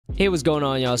Hey, what's going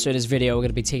on, y'all? So in this video, we're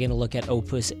going to be taking a look at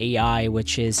Opus AI,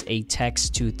 which is a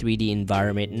text to 3D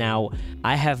environment. Now,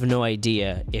 I have no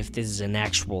idea if this is an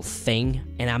actual thing,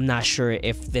 and I'm not sure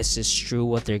if this is true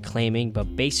what they're claiming,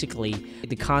 but basically,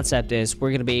 the concept is we're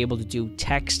going to be able to do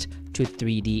text to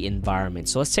 3D environment.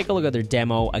 So let's take a look at their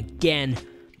demo. Again,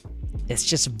 it's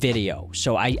just video,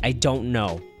 so I don't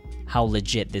know how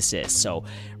legit this is. So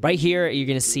right here, you're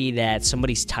going to see that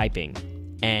somebody's typing.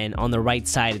 And on the right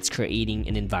side, it's creating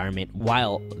an environment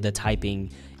while the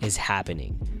typing is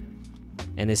happening.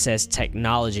 And it says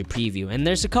technology preview. And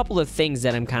there's a couple of things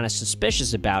that I'm kind of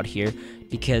suspicious about here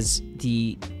because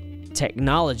the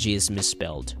technology is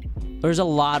misspelled. There's a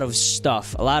lot of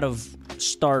stuff, a lot of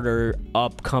starter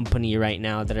up company right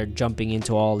now that are jumping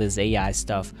into all this AI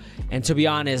stuff. And to be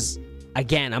honest,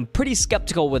 again, I'm pretty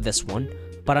skeptical with this one,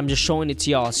 but I'm just showing it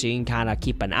to y'all so you can kind of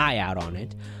keep an eye out on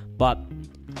it. But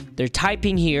they're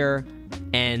typing here,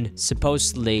 and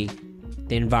supposedly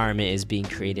the environment is being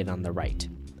created on the right.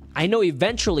 I know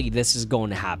eventually this is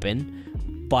going to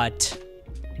happen, but,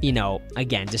 you know,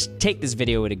 again, just take this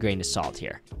video with a grain of salt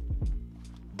here.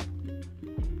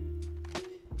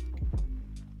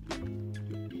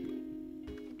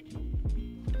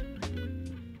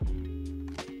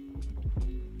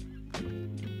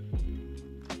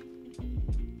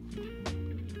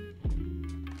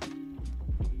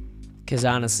 Because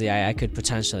honestly, I could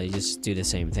potentially just do the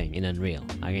same thing in Unreal.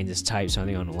 I can just type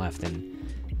something on the left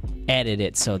and edit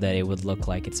it so that it would look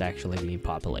like it's actually being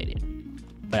populated.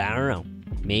 But I don't know.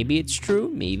 Maybe it's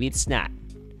true, maybe it's not.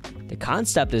 The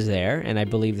concept is there, and I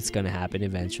believe it's going to happen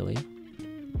eventually.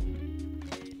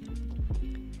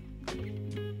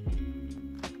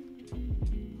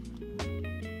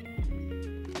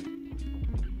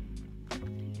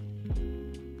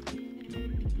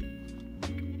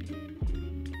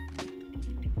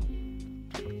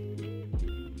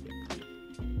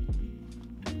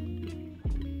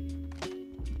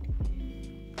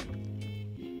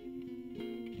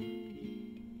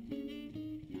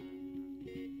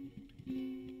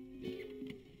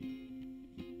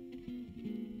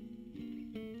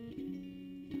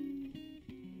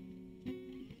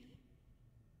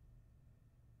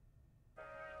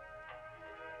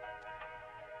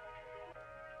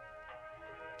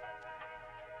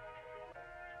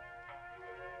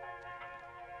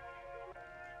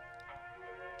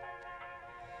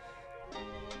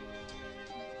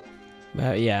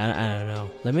 But yeah, I don't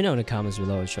know. Let me know in the comments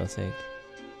below what y'all think.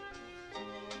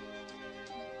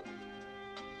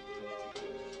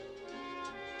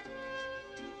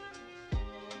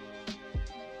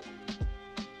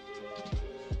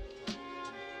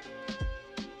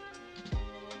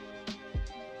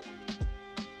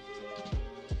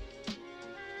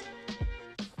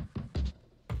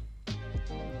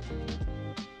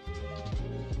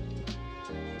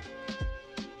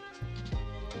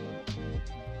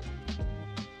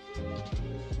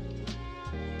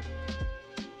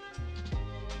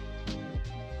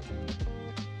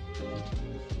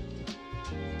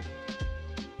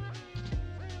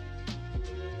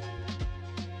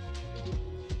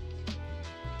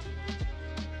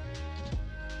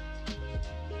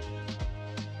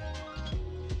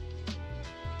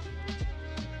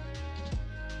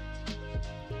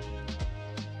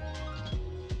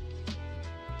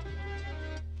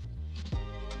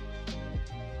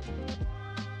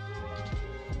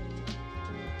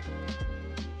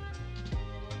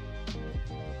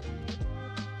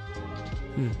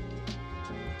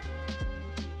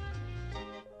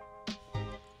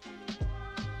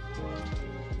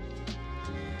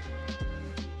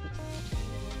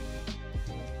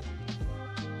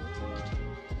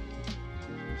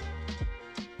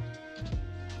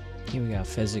 Here we got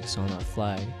physics on our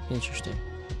flag. Interesting.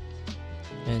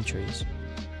 Entries.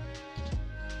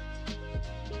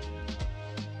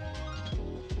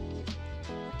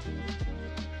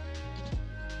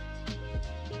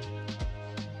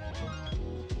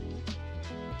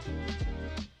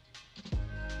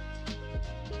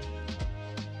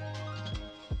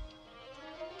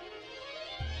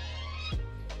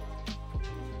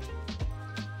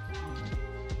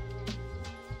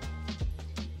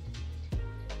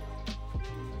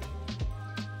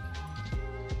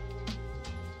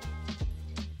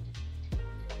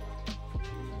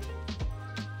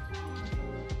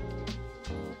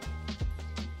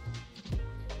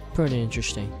 Pretty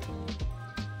interesting.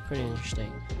 Pretty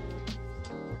interesting.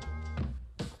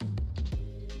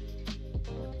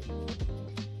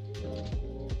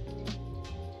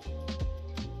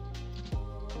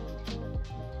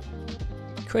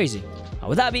 Crazy.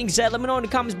 With that being said, let me know in the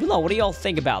comments below. What do y'all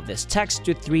think about this text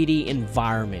to 3D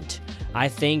environment? I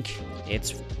think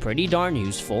it's pretty darn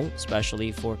useful,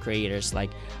 especially for creators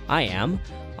like I am.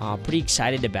 Pretty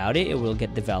excited about it. It will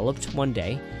get developed one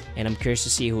day, and I'm curious to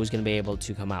see who's going to be able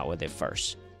to come out with it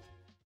first.